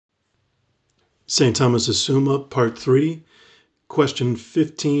St. Thomas's Summa, Part 3, Question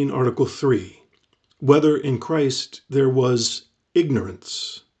 15, Article 3. Whether in Christ there was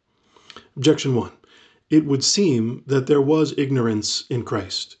ignorance? Objection 1. It would seem that there was ignorance in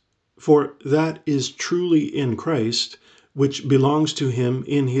Christ, for that is truly in Christ which belongs to him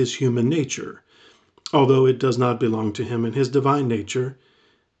in his human nature, although it does not belong to him in his divine nature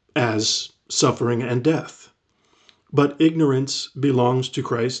as suffering and death. But ignorance belongs to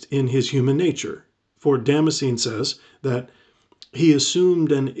Christ in his human nature, for Damascene says that he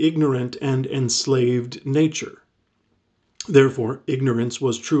assumed an ignorant and enslaved nature. Therefore, ignorance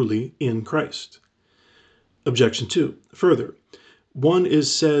was truly in Christ. Objection 2. Further, one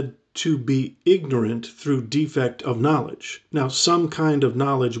is said to be ignorant through defect of knowledge. Now, some kind of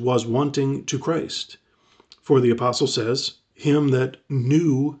knowledge was wanting to Christ. For the apostle says, "Him that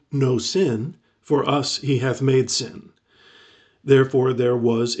knew no sin, for us he hath made sin." Therefore, there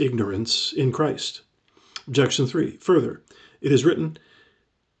was ignorance in Christ. Objection 3. Further, it is written,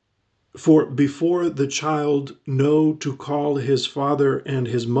 "For before the child know to call his father and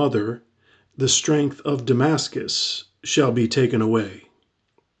his mother, the strength of Damascus shall be taken away."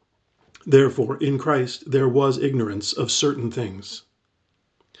 Therefore, in Christ there was ignorance of certain things.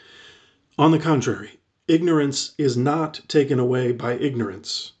 On the contrary, ignorance is not taken away by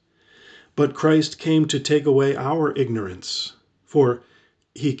ignorance, but Christ came to take away our ignorance, for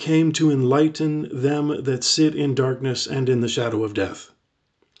he came to enlighten them that sit in darkness and in the shadow of death.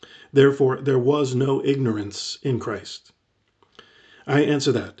 Therefore, there was no ignorance in Christ. I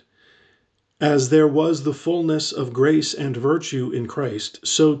answer that, as there was the fullness of grace and virtue in Christ,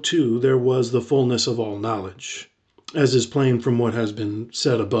 so too there was the fullness of all knowledge, as is plain from what has been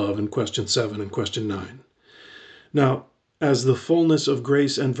said above in question 7 and question 9. Now, as the fullness of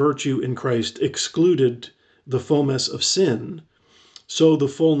grace and virtue in Christ excluded the fullness of sin, so the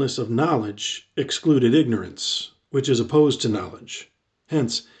fullness of knowledge excluded ignorance, which is opposed to knowledge.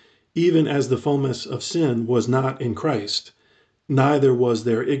 Hence, even as the fullness of sin was not in Christ, neither was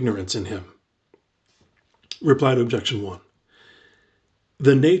there ignorance in him. Reply to objection 1.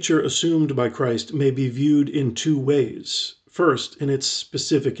 The nature assumed by Christ may be viewed in two ways. First, in its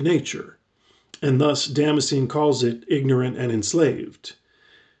specific nature, and thus Damascene calls it ignorant and enslaved.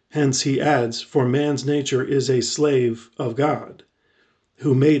 Hence he adds, "For man's nature is a slave of God,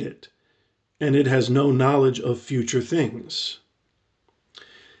 who made it, and it has no knowledge of future things."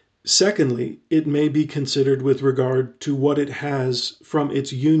 Secondly, it may be considered with regard to what it has from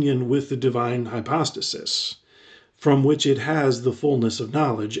its union with the divine hypostasis, from which it has the fullness of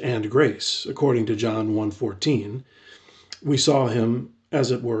knowledge and grace, according to John 1:14. We saw him, as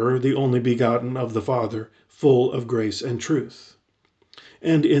it were, the only begotten of the Father, full of grace and truth.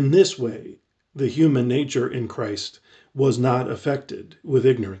 And in this way, the human nature in Christ was not affected with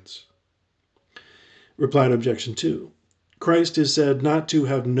ignorance. Reply to objection 2. Christ is said not to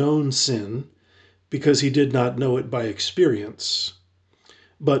have known sin because he did not know it by experience,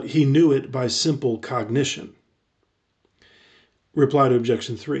 but he knew it by simple cognition. Reply to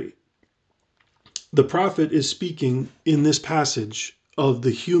objection 3. The prophet is speaking in this passage of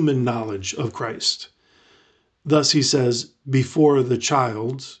the human knowledge of Christ. Thus he says, "Before the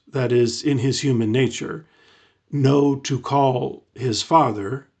child, that is, in his human nature, know to call his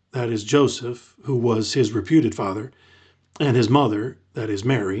father, that is Joseph, who was his reputed father, and his mother, that is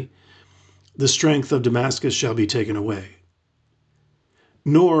Mary, the strength of Damascus shall be taken away."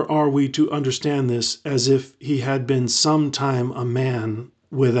 Nor are we to understand this as if he had been some time a man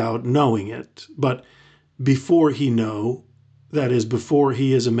without knowing it, but before he know, that is, before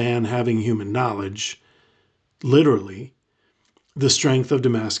he is a man having human knowledge, literally, the strength of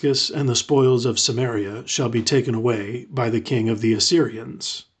Damascus and the spoils of Samaria shall be taken away by the king of the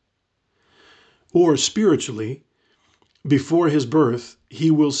Assyrians. Or spiritually, before his birth,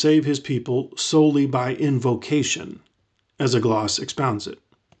 he will save his people solely by invocation, as a gloss expounds it.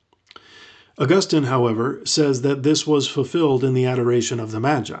 Augustine, however, says that this was fulfilled in the adoration of the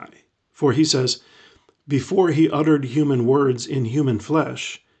Magi, for he says, "Before he uttered human words in human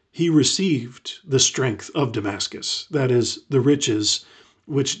flesh, he received the strength of Damascus, that is, the riches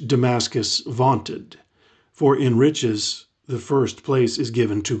which Damascus vaunted, for in riches the first place is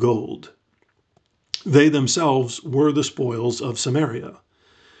given to gold." They themselves were the spoils of Samaria,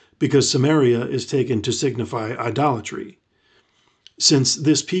 because Samaria is taken to signify idolatry, since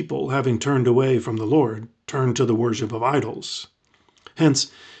this people, having turned away from the Lord, turned to the worship of idols.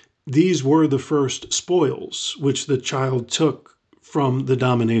 Hence, these were the first spoils which the child took from the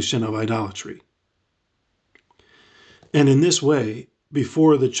domination of idolatry. And in this way,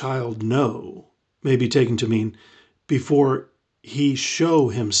 "before the child know" may be taken to mean before he show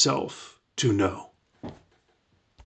himself to know.